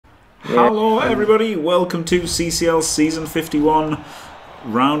Yeah. Hello everybody, welcome to CCL Season 51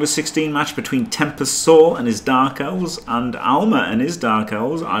 Round of 16 match between TempestSoul and his Dark Elves and Alma and his Dark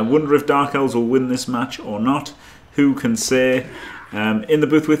Elves. I wonder if Dark Elves will win this match or not. Who can say? In the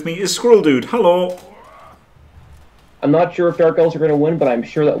booth with me is Squirreldude. Hello. I'm not sure if Dark Elves are going to win, but I'm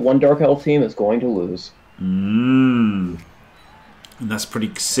sure that one Dark Elf team is going to lose. And that's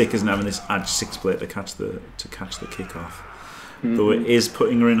pretty sick, isn't it, having this Edge 6 plate to catch the kickoff. Though it is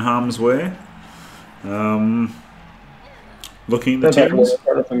putting her in harm's way. Looking at the tunes.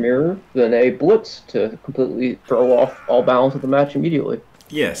 Part of a mirror than a blitz to completely throw off all balance of the match immediately.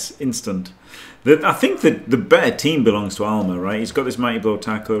 Yes, instant. I think that the better team belongs to Alma, right? He's got this Mighty Blow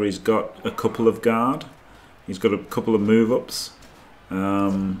tackler, he's got a couple of guard, he's got a couple of move-ups.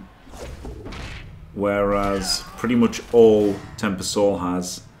 Whereas pretty much all TempestSoul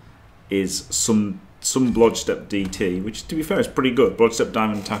has is some Bloodstep DT, which to be fair is pretty good. Bloodstep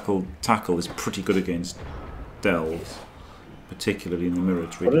Diamond tackle is pretty good against Delves, particularly in the mirror.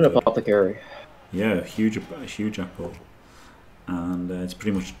 It's really what an good. apothecary. Yeah, huge apple. And it's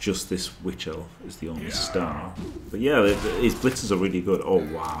pretty much just this Witch Elf is the only star. But yeah, his blitzes are really good. Oh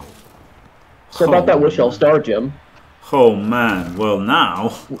wow. So about that Witch Elf star, Jim. Oh man, well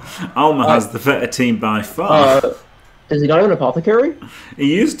now Alma has the better team by far. Is he not an apothecary?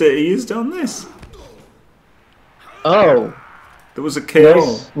 He used it on this. Oh. There was a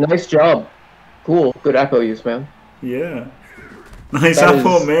KO. Nice job. Cool. Good Echo use, man. Yeah. Nice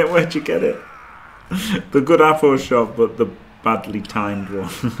apple, mate. Where'd you get it? The good apple shot, but the badly timed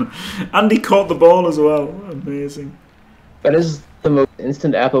one. And he caught the ball as well. Amazing. That is the most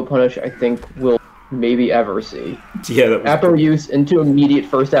instant Apo punish I think we'll maybe ever see. Yeah, that was Apo use into immediate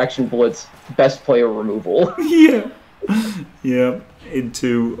first action blitz, best player removal. Yeah. Yeah.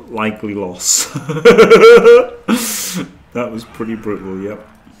 Into likely loss. That was pretty brutal, yep.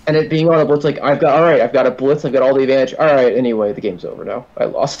 And it being on a blitz, like, I've got a blitz, I've got all the advantage. Alright, anyway, the game's over now. I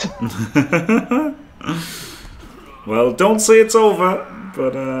lost. Well, don't say it's over,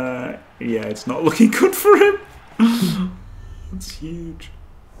 but yeah, it's not looking good for him. That's huge.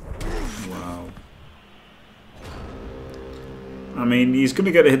 Wow. I mean, he's going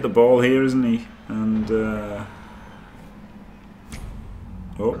to get to hit the ball here, isn't he? And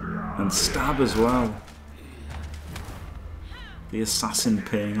and stab as well. The assassin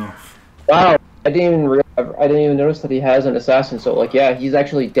paying off. Wow, I didn't even notice that he has an assassin. So, like, yeah, he's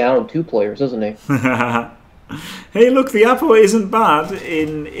actually down 2 players, isn't he? Hey, look, the Apo isn't bad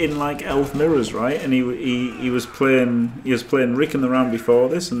in like Elf Mirrors, right? And he was playing Rick in the round before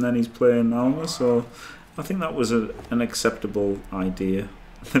this, and then he's playing Alma. So I think that was an acceptable idea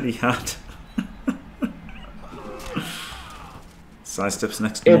that he had. Sidesteps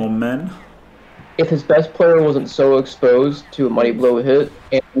next to more men. If his best player wasn't so exposed to a Mighty Blow hit,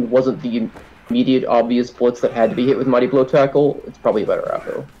 and wasn't the immediate obvious blitz that had to be hit with Mighty Blow tackle, it's probably a better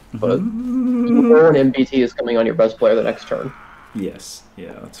Apo. But more an MBT is coming on your best player the next turn. Yes,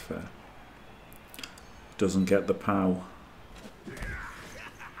 yeah, that's fair. Doesn't get the POW.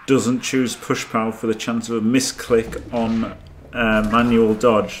 Doesn't choose push POW for the chance of a misclick on manual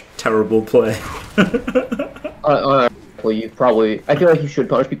dodge. Terrible play. I feel like you should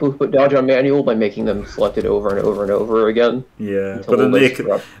punish people who put dodge on manual by making them select it over and over and over again. Yeah, but then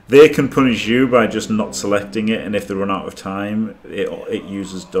they can punish you by just not selecting it, and if they run out of time, it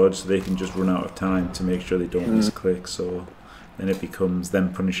uses dodge, so they can just run out of time to make sure they don't misclick. So then it becomes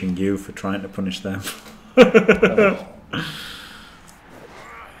them punishing you for trying to punish them.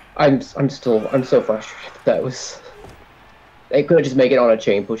 I'm so frustrated. That was, they couldn't just make it on a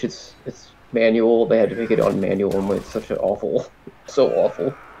chain push. It's manual. They had to make it on manual, and it's such an awful, so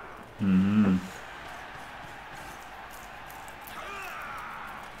awful.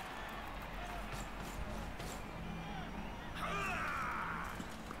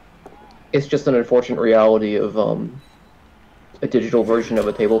 It's just an unfortunate reality of a digital version of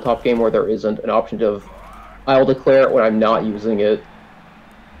a tabletop game where there isn't an option of, I'll declare it when I'm not using it,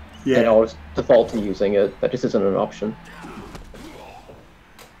 and I'll just default to using it. That just isn't an option.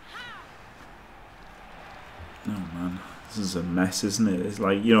 Oh man, this is a mess, isn't it? It's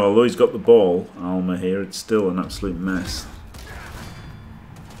like, you know, although he's got the ball, Alma here, it's still an absolute mess.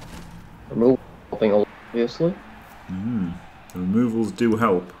 Removal helping, obviously. The removals do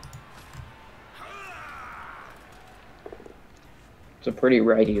help. It's a pretty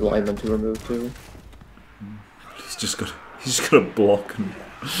righty lineman to remove too. He's just got to block and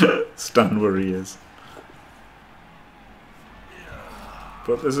stand where he is.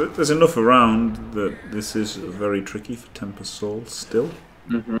 But there's enough around that this is very tricky for TempestSoul still.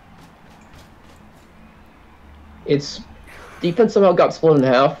 It's defense somehow got split in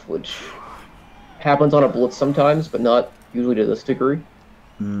half, which happens on a blitz sometimes, but not usually to this degree.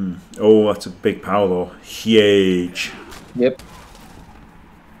 Oh, that's a big power though. Huge. Yep.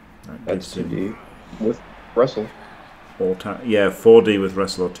 That's 2D with wrestle. Yeah, 4D with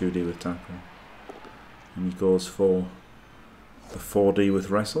wrestle or 2D with tackle. And he goes for the 4D with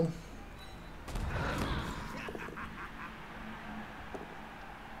wrestle.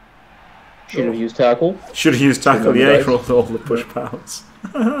 Should have used tackle. Should have used tackle, yeah, for all the push powers.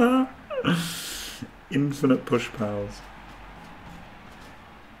 Infinite push powers.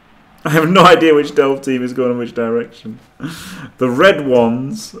 I have no idea which Delve team is going in which direction. The red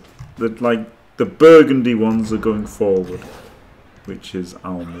ones, the burgundy ones are going forward, which is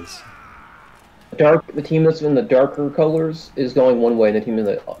Alma's. The team that's in the darker colors is going one way, and the team in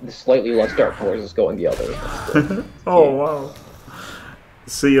the slightly less dark colors is going the other. Oh, wow.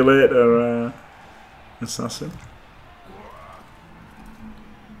 See you later, Assassin.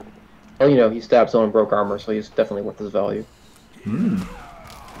 Well, you know, he stabbed someone and broke armor, so he's definitely worth his value.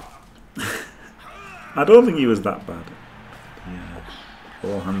 I don't think he was that bad. Yeah.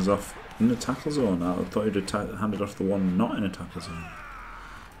 All hands off in the tackle zone. I thought he'd have handed off the one not in a tackle zone.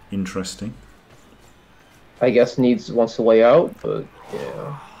 Interesting. I guess Needs wants to lay out, but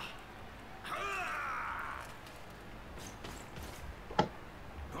yeah.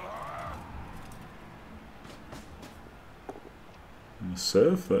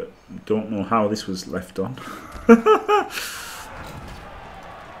 Serve, but don't know how this was left on.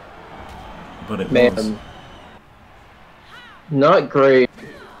 But it was. Not great.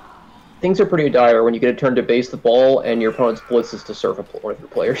 Things are pretty dire when you get a turn to base the ball and your opponent's blitz is to serve one of your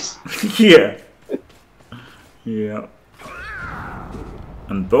players. Yeah. Yeah.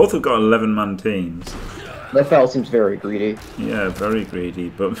 And both have got 11-man teams. That foul seems very greedy. Yeah, very greedy,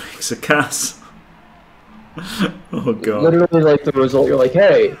 but makes a cast. Oh god. Literally, like, the result, you're like,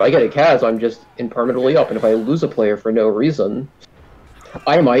 hey, if I get a Kaz, I'm just impermanently up, and if I lose a player for no reason,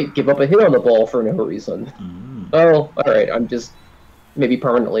 I might give up a hit on the ball for no reason. Oh, alright, I'm just maybe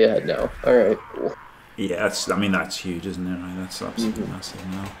permanently ahead now. Alright, cool. Yeah, I mean, that's huge, isn't it? Right? That's absolutely massive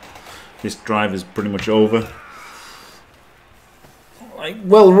now. This drive is pretty much over. Like,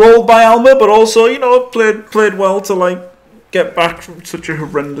 well rolled by Alma, but also, you know, played well to, like, get back from such a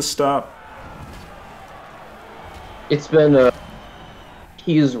horrendous start. It's been,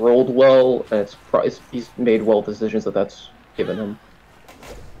 he's rolled well, and he's made well decisions that's given him.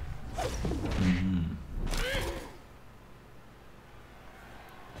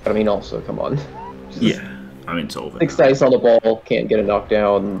 But I mean, also, come on. Yeah, I mean, it's over. 6 dice on the ball, can't get a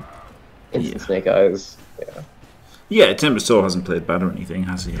knockdown, instant snake eyes. Yeah. Yeah, TempestSoul hasn't played bad or anything,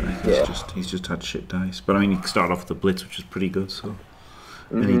 has he? Like, yeah. He's just had shit dice. But I mean, he started off with the blitz, which is pretty good, so.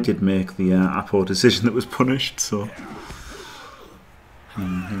 And he did make the Apo decision that was punished, so. Who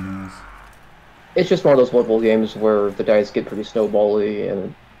knows? It's just one of those Blood Bowl games where the dice get pretty snowbally, and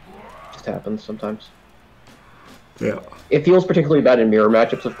it just happens sometimes. Yeah. It feels particularly bad in mirror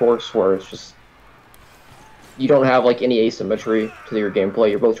matchups, of course, where it's just you don't have like any asymmetry to your gameplay.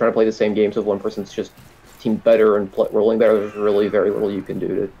 You're both trying to play the same game, so if one person's just team better and rolling better, there's really very little you can do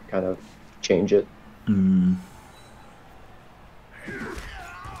to kind of change it.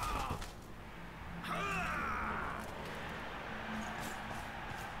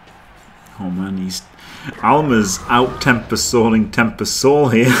 Oh man, Alma's out TempestSouling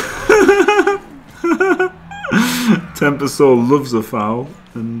TempestSoul here. TempestSoul loves a foul,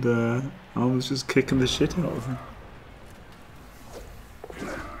 and Alma's just kicking the shit out of him.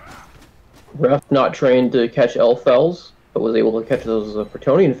 Ref not trained to catch L fouls, but was able to catch those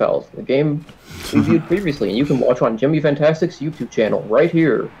Bretonian fouls. The game we viewed previously, and you can watch on Jimmy Fantastic's YouTube channel right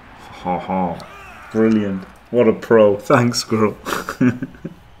here. Ha ha. Brilliant. What a pro. Thanks, Squirrel.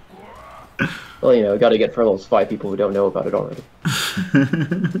 Well, you know, got to get for those 5 people who don't know about it already.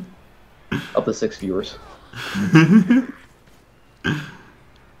 Of the 6 viewers.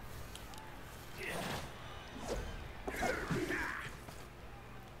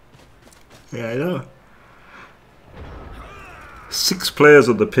 Yeah, I know. 6 players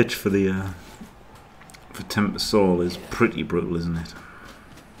on the pitch for the for TempestSoul is pretty brutal, isn't it?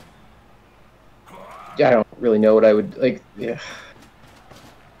 Yeah, I don't really know what I would like. Yeah.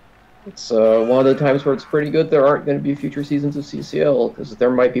 It's one of the times where it's pretty good there aren't going to be future seasons of CCL, because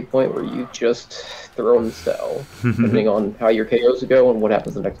there might be a point where you just throw in the style, depending on how your KOs go and what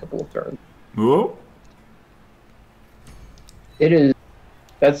happens the next couple of turns. Whoa. It is,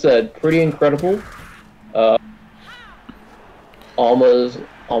 that said, pretty incredible. Alma's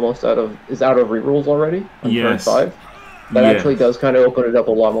almost out of rerolls already on turn 5. That actually does kind of open it up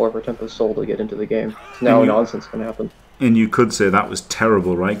a lot more for TempestSoul to get into the game. Now nonsense can happen. And you could say that was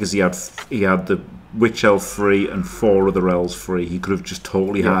terrible, right? Because he had the Witch Elf free and 4 other elves free. He could have just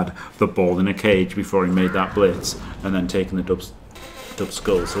totally had the ball in a cage before he made that blitz, and then taken the dub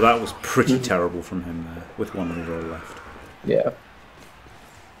skull. So that was pretty terrible from him there, with 1 reroll left. Yeah.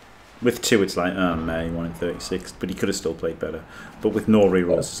 With 2, it's like, oh man, he won in 36, but he could have still played better. But with no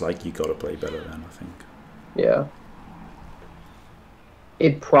rerolls, it's like, you got to play better then, I think. Yeah.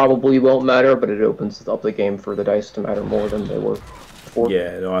 It probably won't matter, but it opens up the game for the dice to matter more than they were before.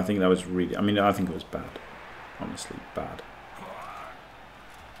 Yeah, no, I think that was really... I mean, I think it was bad. Honestly, bad.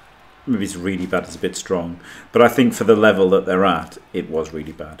 Maybe it's really bad, it's a bit strong. But I think for the level that they're at, it was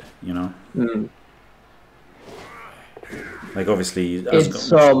really bad, you know? Mm. Like, obviously, he hasn't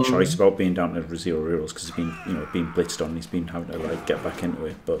got much choice about being down to 0 rerolls because he's been, being blitzed on. He's been having to, like, get back into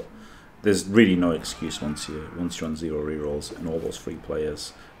it. But there's really no excuse once you're on 0 rerolls and all those free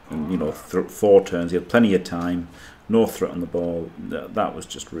players. And, 4 turns, he had plenty of time, no threat on the ball. That was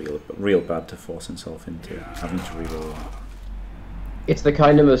just real bad to force himself into having to reroll that. It's the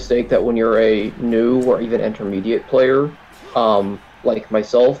kind of mistake that when you're a new or even intermediate player, like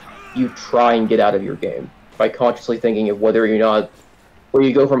myself, you try and get out of your game by consciously thinking of whether you're not, where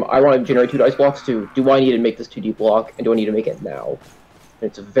you go from, I want to generate 2 dice blocks to, do I need to make this 2D block, and do I need to make it now?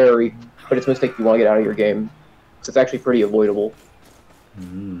 And it's a mistake you want to get out of your game. So it's actually pretty avoidable.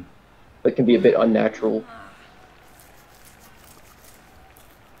 Mm. But it can be a bit unnatural.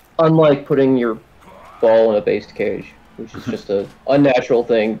 Unlike putting your ball in a based cage, which is just an unnatural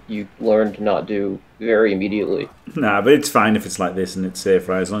thing you learn to not do very immediately. Nah, but it's fine if it's like this and it's safe,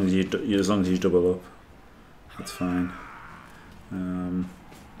 right? As long as you double up, it's fine.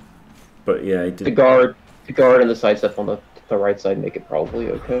 But yeah, it did. The guard and the sidestep on the right side make it probably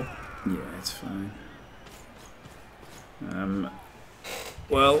okay. Yeah, it's fine.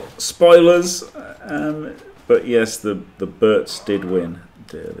 Well, spoilers. But yes, the Berts did win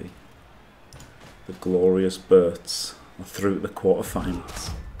dearly. The glorious Berts are through the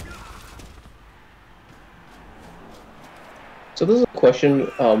quarterfinals. So this is a question,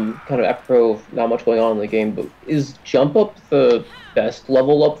 kind of apropos of not much going on in the game, but is Jump Up the best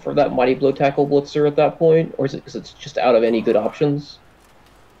level up for that Mighty Blow Tackle Blitzer at that point? Or is it because it's just out of any good options?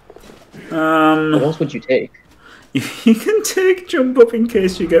 What else would you take? You can take Jump Up in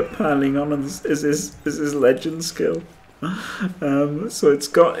case you get piling on as his legend skill. So it's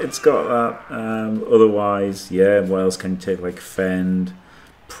got that. Otherwise, yeah, what else can you take? Like Fend,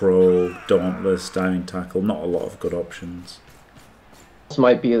 Pro, Dauntless, Diving Tackle. Not a lot of good options. This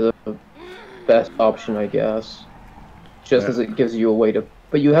might be the best option, I guess. Just as it gives you a way to...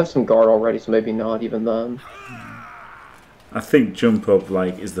 But you have some guard already, so maybe not even then. I think Jump Up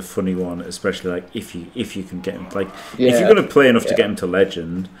is the funny one, especially if you can get him if you're going to play enough to get him to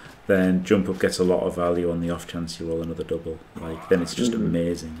legend, then Jump Up gets a lot of value on the off chance you roll another double. Then it's just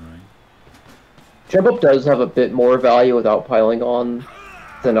amazing, right? Jump Up does have a bit more value without piling on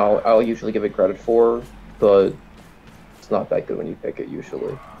than I'll usually give it credit for, but it's not that good when you pick it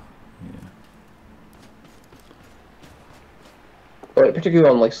usually. Yeah. But particularly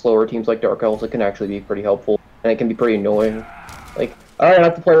on slower teams like Dark Elves, it can actually be pretty helpful. And it can be pretty annoying. Alright, I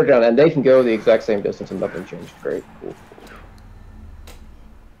have to play her down, and they can go the exact same distance and nothing changed. Great, cool.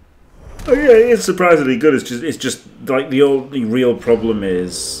 Oh yeah, it's surprisingly good. It's just the only real problem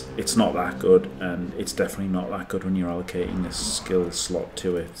is it's not that good, and it's definitely not that good when you're allocating a skill slot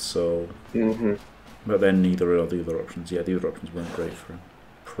to it. So, but then neither are the other options. Yeah, the other options weren't great for him.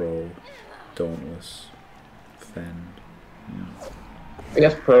 Pro, Dauntless, Fend. Yeah. I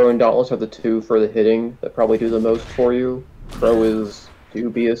guess Pro and Dauntless are the two for the hitting that probably do the most for you. Pro is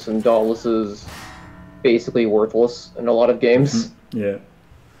dubious, and Dauntless is basically worthless in a lot of games. Yeah.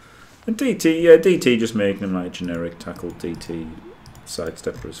 And DT just making him generic tackle DT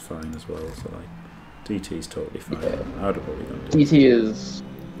sidestepper is fine as well. So DT's totally fine. Yeah. I'd have probably gone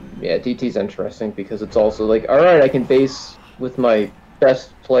DT's interesting because it's also alright, I can base with my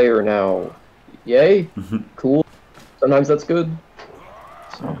best player now. Yay, cool. Sometimes that's good.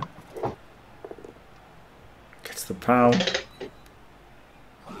 So. Gets the pow.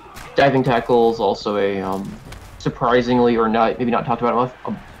 Diving tackle is also a surprisingly, or not, maybe not talked about enough,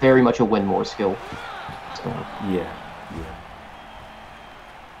 very much a win more skill. So. Yeah.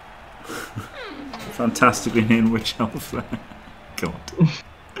 Fantastically named Witch Elf. God.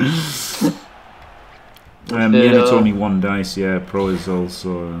 It's only 1 dice. Yeah, Pro is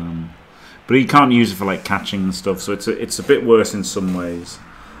also. But you can't use it for catching and stuff, so it's a bit worse in some ways.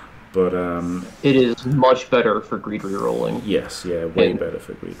 But it is much better for greed rerolling. Yes, yeah, way better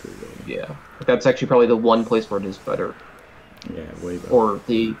for greed rerolling. Yeah, that's actually probably the one place where it is better. Yeah, way better. Or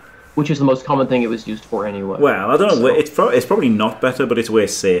which is the most common thing it was used for anyway. Well, I don't know. It's probably not better, but it's way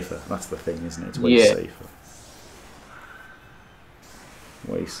safer. That's the thing, isn't it? It's way safer.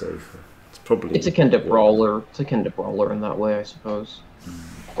 Way safer. It's akin to Brawler. It's akin to Brawler in that way, I suppose.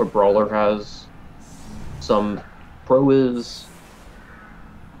 Where Brawler has some Pro is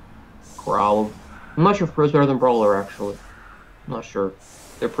Growl. I'm not sure if Pro's better than Brawler, actually. I'm not sure.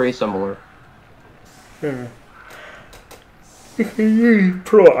 They're pretty similar. Yeah. You can use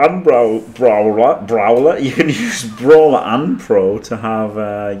Pro and Brawler. You can use Brawler and Pro to have,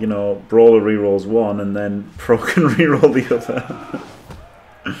 Brawler rerolls one and then Pro can reroll the other.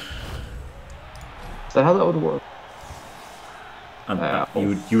 Is that how that would work?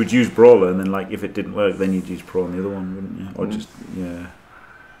 And you would use Brawler, and then like if it didn't work, then you'd use Pro on the other one, wouldn't you? Or just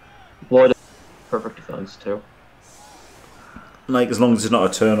Blood, perfect defense too. Like as long as it's not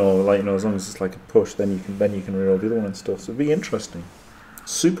a turn, or as long as it's like a push, then you can reroll the other one and stuff. So it'd be interesting,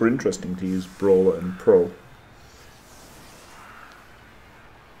 super interesting to use Brawler and Pro.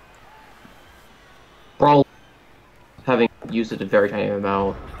 Brawler, having used it a very tiny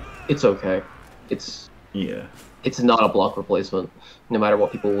amount, it's okay. It's not a block replacement, no matter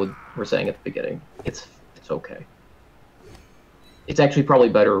what people were saying at the beginning. It's okay. It's actually probably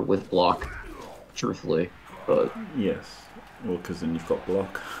better with block, truthfully, but yes, well, because then you've got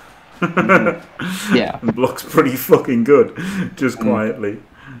block. Yeah, and block's pretty fucking good, just quietly.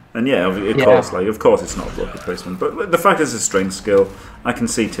 And of course, it's not a block replacement, but the fact is, it's a strength skill. I can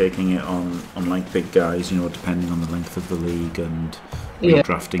see taking it on like big guys, depending on the length of the league and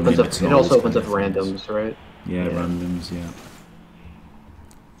drafting limits. It also opens up randoms, right? Yeah, randoms. Yeah.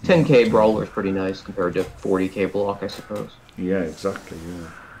 10k Brawler is pretty nice compared to 40k block, I suppose. Yeah, exactly.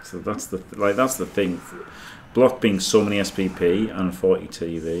 Yeah. So that's the thing. Block being so many SPP and 40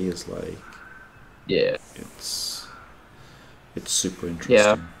 TV is like. Yeah. It's super interesting.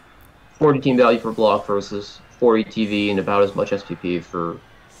 Yeah. 40 team value for block versus 40 TV and about as much SPP for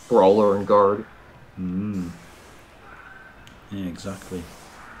Brawler and Guard. Yeah, exactly.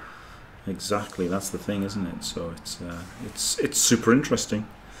 Exactly, that's the thing, isn't it? So it's super interesting.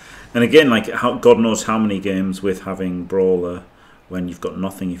 And again, God knows how many games with having Brawler when you've got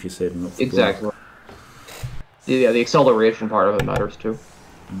nothing if you're saving up for exactly. Block. Yeah, the acceleration part of it matters too.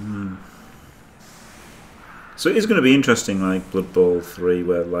 So it is going to be interesting, like Blood Bowl 3,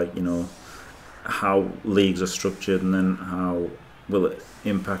 where how leagues are structured, and then how will it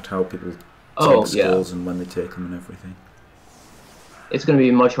impact how people take skills and when they take them and everything. It's going to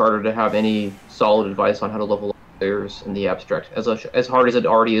be much harder to have any solid advice on how to level up players in the abstract. As hard as it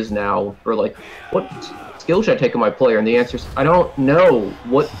already is now, for what skill should I take on my player? And the answer is, I don't know.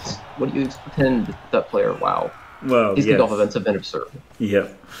 What do you pretend that player? Wow. Well, these kickoff events have been absurd. Yeah.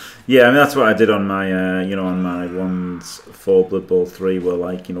 I mean that's what I did on my on my ones for Blood Bowl 3,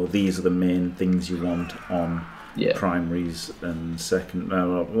 where these are the main things you want on primaries and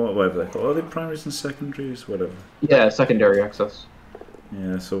whatever they're called. Are they primaries and secondaries? Whatever. Yeah, secondary access.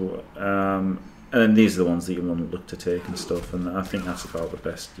 Yeah, so and then these are the ones that you want to look to take and stuff, and I think that's about the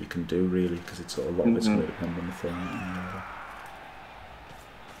best you can do, really, because it's a lot of it's going to depend on the format.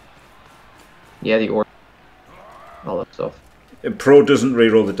 Yeah, the order, all that stuff. Pro doesn't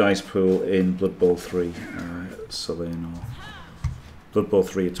reroll the dice pool in Blood Bowl 3, so they know. Blood Bowl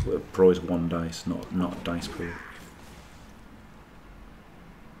 3, Pro is one dice, not dice pool.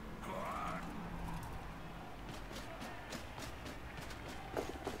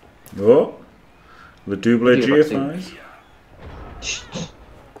 Oh, the double GFIs.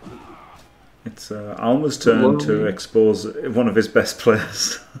 It's Alma's turn to expose one of his best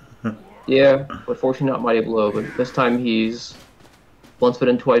players. Yeah, unfortunately not Mighty Blow, but this time he's once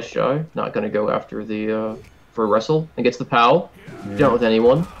bitten, twice shy. Not going to go after the for wrestle and gets the POW. Yeah. Done with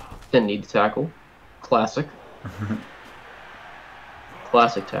anyone. Didn't need to tackle. Classic.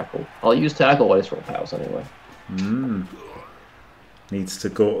 Classic tackle. I'll use tackle. I just roll POWs anyway. Needs to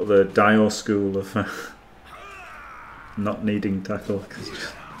go to the Dio school of not needing tackle,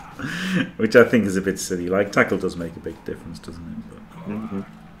 which I think is a bit silly. Tackle does make a big difference, doesn't it? But...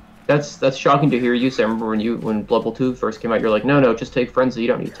 That's shocking to hear you say. I remember when Blood Bowl 2 first came out, you're like, no, just take Frenzy. You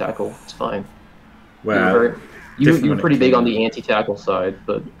don't need tackle. It's fine. Well, you're pretty big on the anti-tackle side,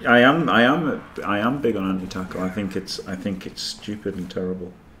 but I am big on anti-tackle. I think it's stupid and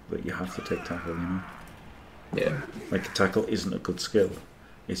terrible that you have to take tackle. Yeah. Tackle isn't a good skill.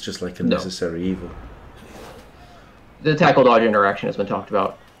 It's just a necessary evil. The tackle dodge interaction has been talked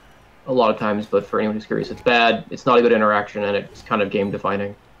about a lot of times, but for anyone who's curious, it's bad. It's not a good interaction, and it's kind of game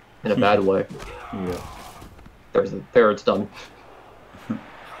defining in a bad way. Yeah. There it's done.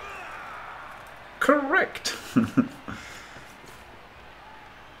 Correct.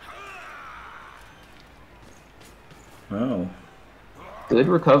 Well. Good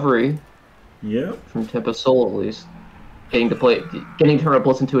recovery. Yeah. From TempestSoul at least. Getting to run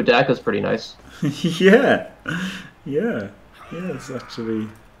blitz into a deck is pretty nice. Yeah. Yeah. Yeah, it's actually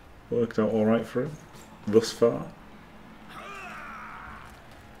worked out alright for him thus far.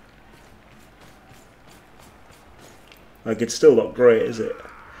 Like, it's still not great, is it?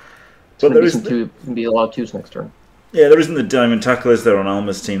 But there isn't be a lot of twos next turn. Yeah, there isn't the diamond tackle, is there, on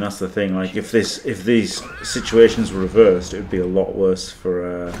Alma's team? That's the thing. Like, if these situations were reversed, it would be a lot worse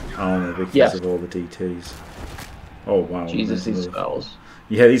for Alma because of all the DTs. Oh wow! Jesus, these fouls.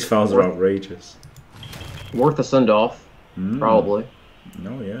 Yeah, these fouls are outrageous. Worth a send-off, probably.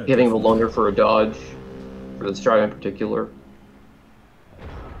 No, yeah. Giving him a longer for a dodge, for the strat in particular.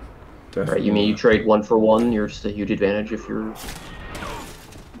 Definitely. Right, you mean you trade 1 for 1? You're just a huge advantage if you're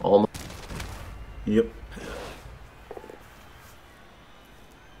Alma. Yep.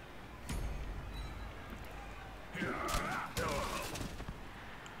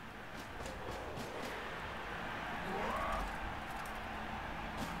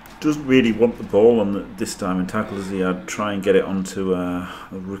 Doesn't really want the ball on this diamond tackle, does he? I'd try and get it onto a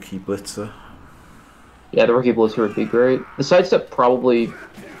rookie blitzer. Yeah, the rookie blitzer would be great. The sidestep probably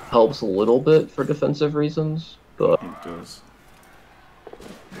helps a little bit for defensive reasons, but it does.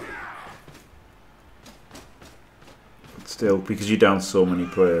 But still, because you're down so many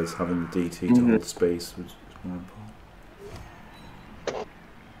players, having the DT to hold space was more important.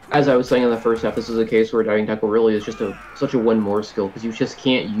 As I was saying in the first half, this is a case where diving tackle really is just such a win-more skill because you just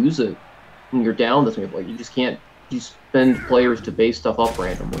can't use it when you're down this many. Like you just can't. You spend players to base stuff up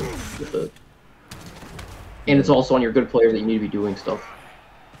randomly with it, and it's also on your good players that you need to be doing stuff.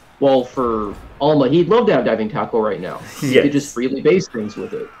 Well, for Alma, he'd love to have diving tackle right now. He could just freely base things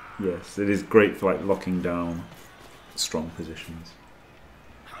with it. Yes, it is great for like locking down strong positions.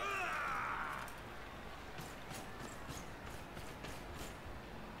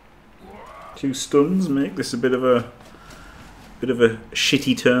 Two stuns make this a bit of a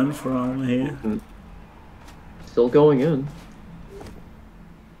shitty turn for Alma here. Still going in.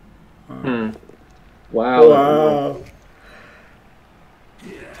 Wow. Wow.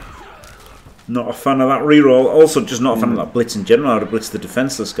 Not a fan of that reroll. Also, just not a fan of that blitz in general. I would have blitzed the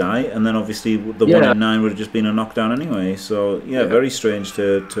defenseless guy, and then obviously the 1 in 9 would have just been a knockdown anyway. So yeah, very strange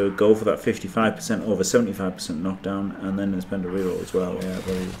to go for that 55% over 75% knockdown, and then spend a reroll as well. Yeah,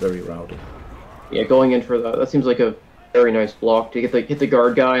 very very rowdy. Yeah, going in for that. That seems like a very nice block to hit the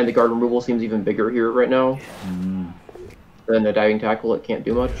guard guy, and the guard removal seems even bigger here right now than a diving tackle. It can't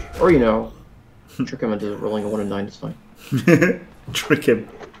do much, or trick him into rolling a 1 in 9. It's fine. Trick him.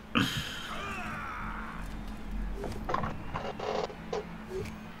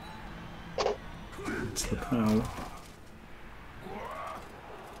 It's the power.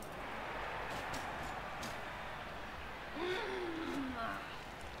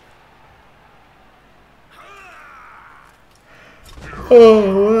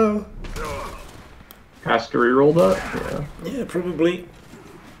 Oh wow! Has to reroll that? Yeah. Yeah, probably.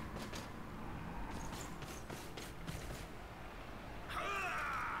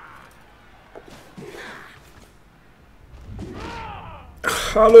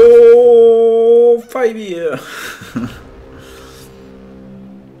 Hello, 5 year.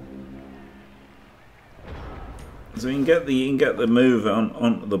 So you can get the move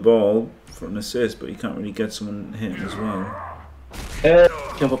onto the ball for an assist, but you can't really get someone hit as well.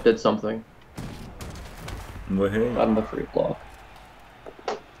 Jump up did something. We're here. On the free block.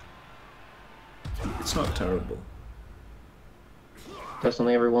 It's not terrible. Does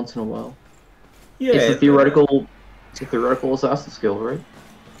something every once in a while. Yeah. It's a theoretical assassin skill, right?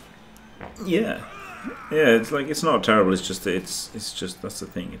 Yeah. Yeah, it's like it's not terrible, it's just that's the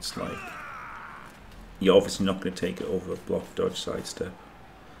thing, it's like you're obviously not going to take it over block, dodge, sidestep,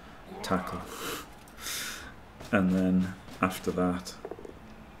 tackle. And then after that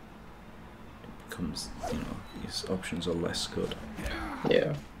it becomes, these options are less good.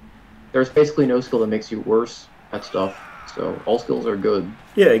 Yeah. There's basically no skill that makes you worse at stuff, so all skills are good.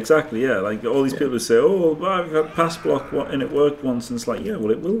 Yeah, exactly, yeah. Like all these people who say, oh, well, I've had pass block and it worked once, and it's like, yeah, well,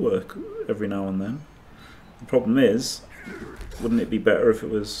 it will work every now and then. The problem is, wouldn't it be better if it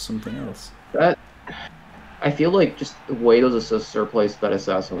was something else? I feel like just the way those assists are placed, that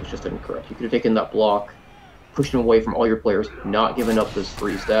assassin was just incorrect. You could have taken that block, pushed him away from all your players, not given up this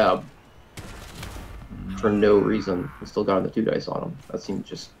free stab for no reason, and still gotten the 2 dice on him. That seemed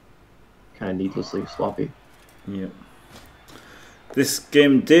just kind of needlessly sloppy. Yeah. This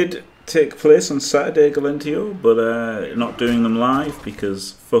game did take place on Saturday, Galentio, but not doing them live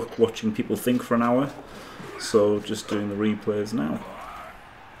because fuck watching people think for an hour. So just doing the replays now.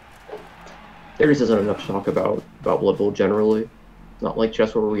 there just isn't enough talk about Blood Bowl generally. It's not like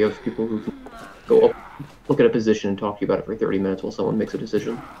chess where we have people who can go up, look at a position and talk to you about it for 30 minutes while someone makes a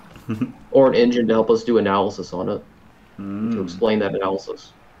decision. Or an engine to help us do analysis on it, to explain that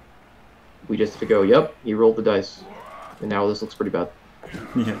analysis. We just have to go, yep, he rolled the dice, and now this looks pretty bad.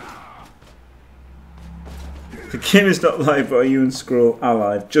 Yeah. The game is not live, but are you and Squirrel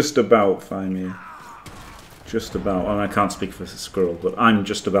alive? Just about, Fimey. Just about. I mean, I can't speak for Squirrel, but I'm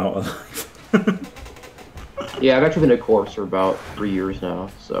just about alive. Yeah, I've actually been a corpse for about 3 years now,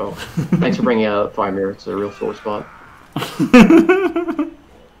 so thanks for bringing out Fimey. It's a real sore spot.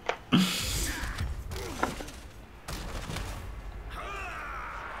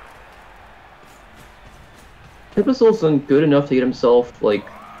 TempestSoul's done good enough to get himself, like,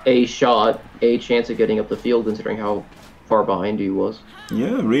 a shot, a chance at getting up the field, considering how far behind he was.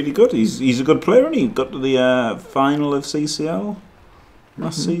 Yeah, really good. He's a good player, and he got to the final of CCL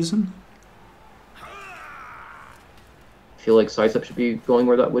last season. I feel like Sidestep should be going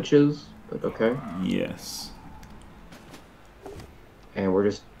where that witch is, but okay. Yes. And we're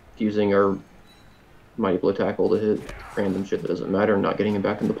just using our Mighty Blow Tackle to hit random shit that doesn't matter and not getting him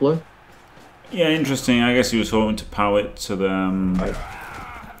back into play. Yeah, interesting. I guess he was hoping to pow it to the...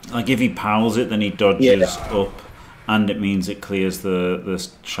 like, if he powers it, then he dodges up, and it means it clears the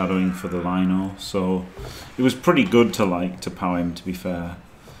shadowing for the Lino. So it was pretty good to power him, to be fair.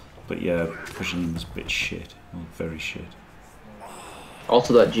 But yeah, pushing him was a bit shit. Well, very shit.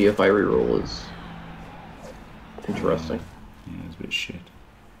 Also, that GFI reroll is interesting. Yeah, it's a bit shit.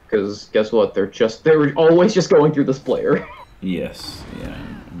 Because guess what? They're always just going through this player. Yes, yeah.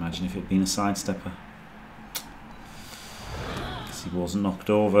 Imagine if it'd been a sidestepper. Guess he wasn't knocked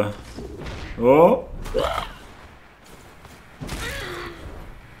over. Oh!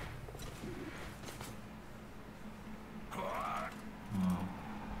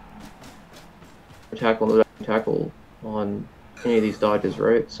 Tackle on any of these dodges,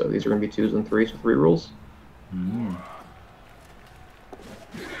 right? So these are going to be 2s and 3s with rerolls.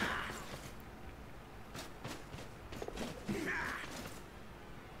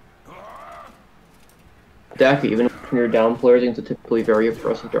 Daka, even when you're down players, it's a typically very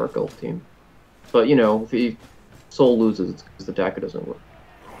impressive Dark Elf team. But, you know, if he Soul loses, it's because the Daka doesn't work.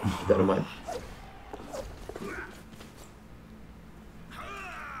 Keep that in mind.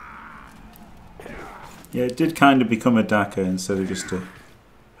 Yeah, it did kind of become a Daka instead of just a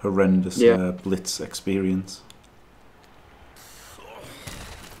horrendous blitz experience.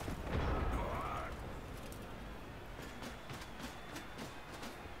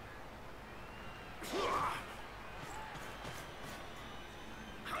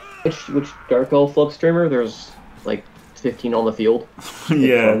 Which Dark Elf Flux streamer? There's like 15 on the field.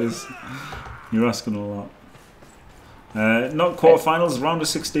 Yeah, you're asking a lot. Not quarterfinals, round of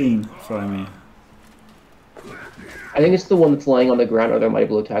 16 for me. I think it's the one that's laying on the ground, or there might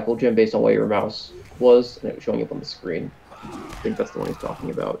be a tackle, Jim, based on where your mouse was, and it was showing up on the screen. I think that's the one he's talking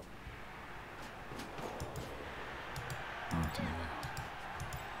about.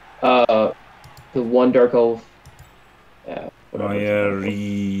 The one Dark Elf. Oh yeah,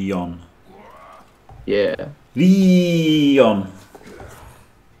 Rion. Yeah. Rion.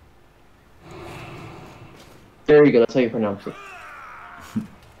 There you go, that's how you pronounce it.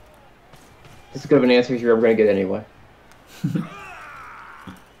 It's as good of an answer as you're ever going to get anyway.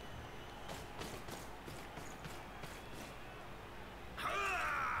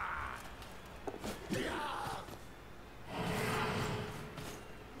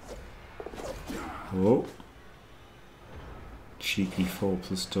 Oh. Cheeky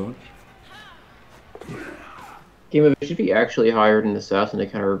 4+ dodge. Game of it should be actually hired an assassin to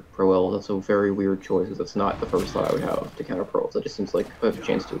counter Pro Elves. That's a very weird choice, because that's not the first thought I would have to counter Pro Elves. That just seems like a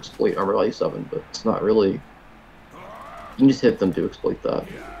chance to exploit armor value 7, but it's not really. You can just hit them to exploit that.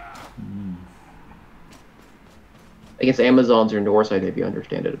 Against Amazons or Norse, I'd maybe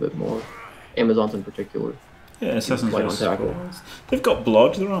understand it a bit more. Amazons in particular. Yeah, assassins on tackle. They've got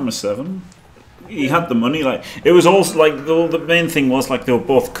blood. They're armor 7. He had the money. Like, it was also like the main thing was like they were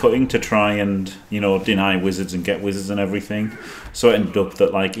both cutting to try and, you know, deny wizards and get wizards and everything. So it ended up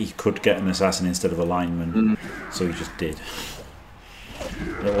that like he could get an assassin instead of a lineman. So he just did.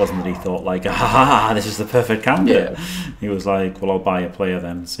 It wasn't that he thought like, ah, this is the perfect counter. Yeah. He was like, well, I'll buy a player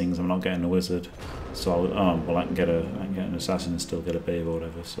then, seeing as I'm not getting a wizard. So I can get an assassin and still get a babe or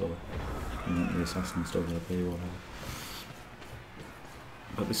whatever. So the assassin and still get a babe or whatever.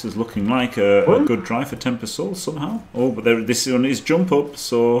 But this is looking like a good drive for TempestSoul somehow. Oh, but this one is jump up,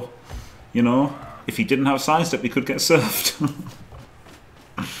 so, you know, if he didn't have sidestep, he could get surfed.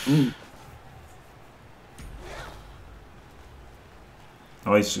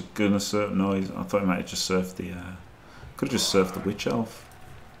 Oh, he's just gonna surf. No, I thought he might have just surfed the. Could have just surfed the Witch Elf.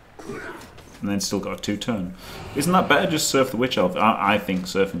 And then still got a 2-turn. Isn't that better? Just surf the Witch Elf. I think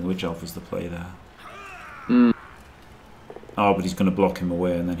surfing the Witch Elf was the play there. Mm. Oh, but he's going to block him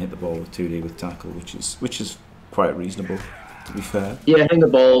away and then hit the ball with 2D with tackle, which is quite reasonable, to be fair. Yeah, hitting the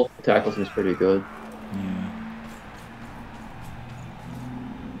ball tackle seems pretty good. Yeah.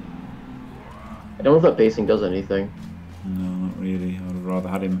 I don't know if that basing does anything. No, not really. I would have rather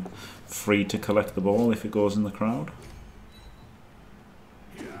had him free to collect the ball if it goes in the crowd.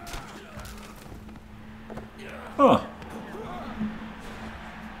 Oh.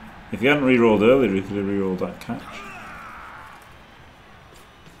 If he hadn't re-rolled earlier, he could have re-rolled that catch.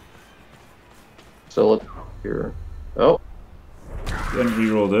 So look here. Oh. If he hadn't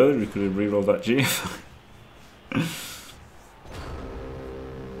re-rolled earlier, he could have re-rolled that GF.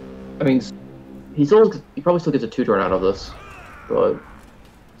 I mean, he probably still gets a 2-turn out of this, but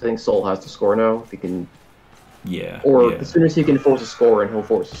I think Soul has to score now. If he can. Yeah. Or yeah. as soon as he can force a score in, he'll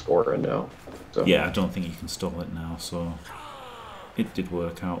force a score in now. So. Yeah, I don't think he can stall it now, so it did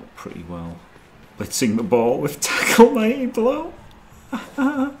work out pretty well. Blitzing the ball with tackle 90 below.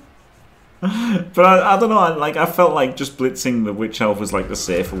 But I don't know, I felt like just blitzing the Witch Elf was like the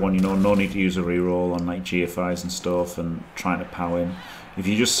safer one, you know, no need to use a reroll on like GFIs and stuff and trying to power him. If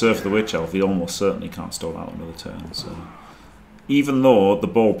you just surf the Witch Elf, he almost certainly can't stall out another turn, so even though the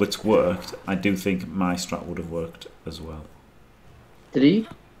ball blitz worked, I do think my strat would have worked as well. Did he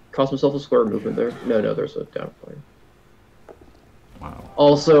cost himself a square movement there? No, there's a down play. Wow.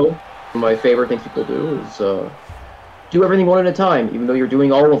 Also, my favorite things people do is do everything one at a time, even though you're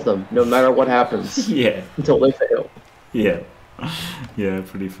doing all of them, no matter what happens. Yeah. Until they fail. Yeah. Yeah,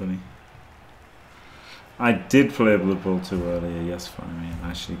 pretty funny. I did play Blood Bowl 2 earlier, yes, fine. I mean, I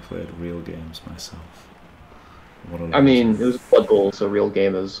actually played real games myself. I mean, it was Blood Bowl, so real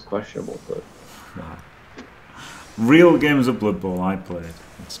game is questionable, but... Wow. Real games of Blood Bowl I played,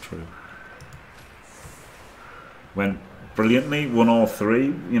 it's true. Went brilliantly, won all 3,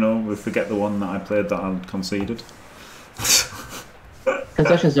 you know, we forget the one that I played that I conceded.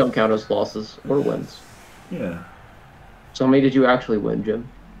 Concessions don't count as losses or wins. Yeah. So how many did you actually win, Jim?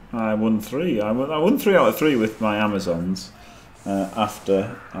 I won 3. I won 3 out of 3 with my Amazons.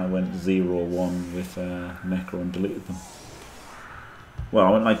 After I went 0-1 with Necro and deleted them. Well,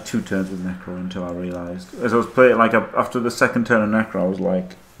 I went like 2 turns with Necro until I realised. As I was playing, like after the second turn of Necro, I was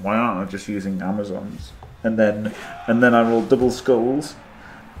like, why aren't I just using Amazons? And then I rolled double skulls,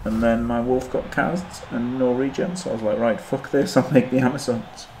 and then my wolf got casts and no regen. So I was like, right, fuck this, I'll make the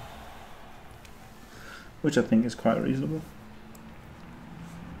Amazons. Which I think is quite reasonable.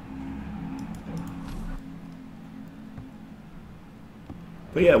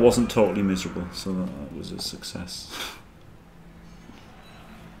 But yeah, it wasn't totally miserable, so that was a success.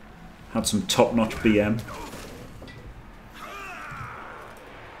 Had some top-notch BM.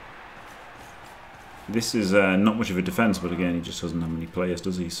 This is not much of a defense, but again, he just doesn't have many players,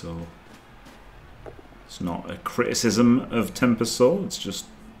 does he? So it's not a criticism of TempestSoul. It's just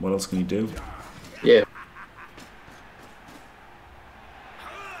what else can he do? Yeah.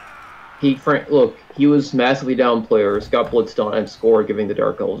 Look, he was massively down players, got blitzed on, and scored, giving the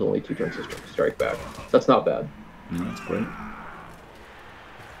Dark Elves only 2 turns to strike back. That's not bad. That's great.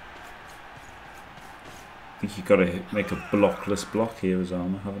 I think you've got to make a blockless block here as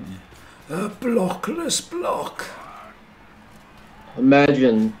Alma, haven't you? A blockless block.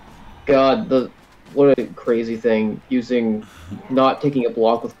 Imagine, God, what a crazy thing, not taking a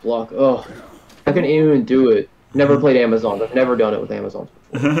block with block. Oh, I couldn't even do it. Never played Amazon. I've never done it with Amazons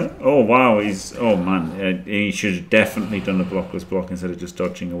before. Oh wow, oh man, he should have definitely done a blockless block instead of just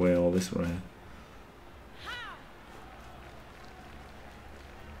dodging away all this way.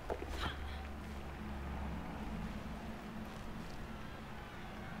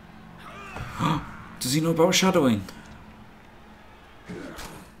 Does he know about shadowing?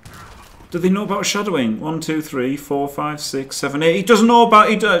 Do they know about shadowing? 1, 2, 3, 4, 5, 6, 7, 8. He doesn't know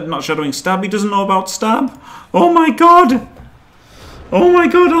about not shadowing stab. He doesn't know about stab. Oh my god! Oh my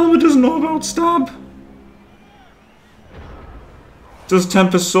god! Alma doesn't know about stab. Does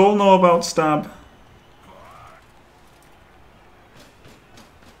TempestSoul know about stab?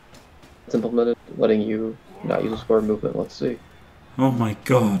 It's implemented, letting you not use a square movement. Let's see. Oh my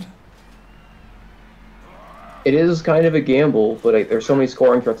god! It is kind of a gamble, but there's so many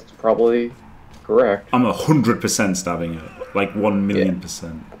scoring threats, it's probably correct. I'm 100% stabbing it. Like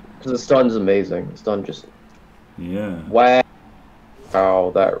 1,000,000%. Because the stun's amazing. The stun just... Yeah. Wow.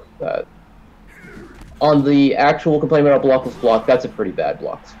 Wow, that... On the actual complaint about blockless block, that's a pretty bad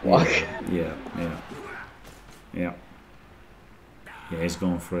block. Yeah. Yeah, he's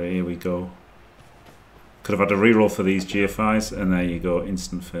going for it. Here we go. Could have had a reroll for these GFIs, and there you go,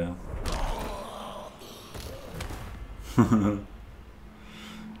 instant fail.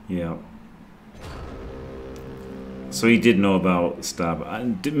 Yeah. So he did know about stab.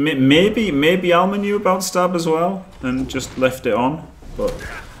 And maybe Alma knew about stab as well, and just left it on. But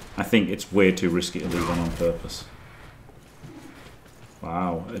I think it's way too risky to leave on purpose.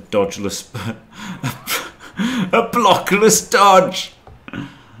 Wow, a dodgeless, a blockless dodge.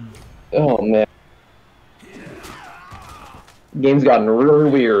 Oh man. Game's gotten really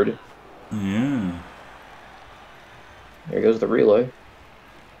weird. Yeah. There goes the relay.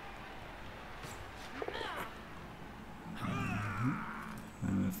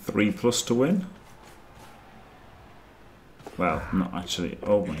 And 3+ to win. Well, not actually.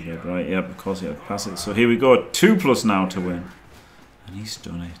 Oh my god, right, yeah, because he had to pass it. So here we go, 2+ now to win. And he's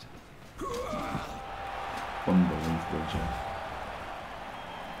done it. Unbelievable, Jeff.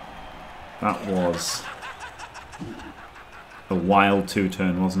 That was a wild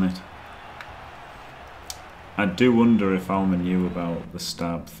 2-turn, wasn't it? I do wonder if Alma knew about the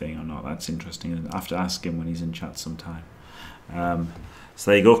stab thing or not. That's interesting. I have to ask him when he's in chat sometime.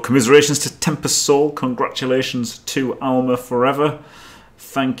 So there you go. Commiserations to TempestSoul. Congratulations to AlmaForever.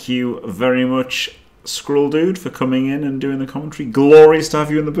 Thank you very much, Squirreldude, for coming in and doing the commentary. Glorious to have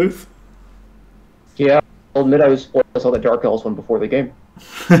you in the booth. Yeah, I'll admit I saw the Dark Elves one before the game.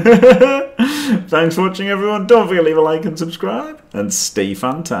 Thanks for watching, everyone. Don't forget to leave a like and subscribe. And stay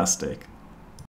fantastic.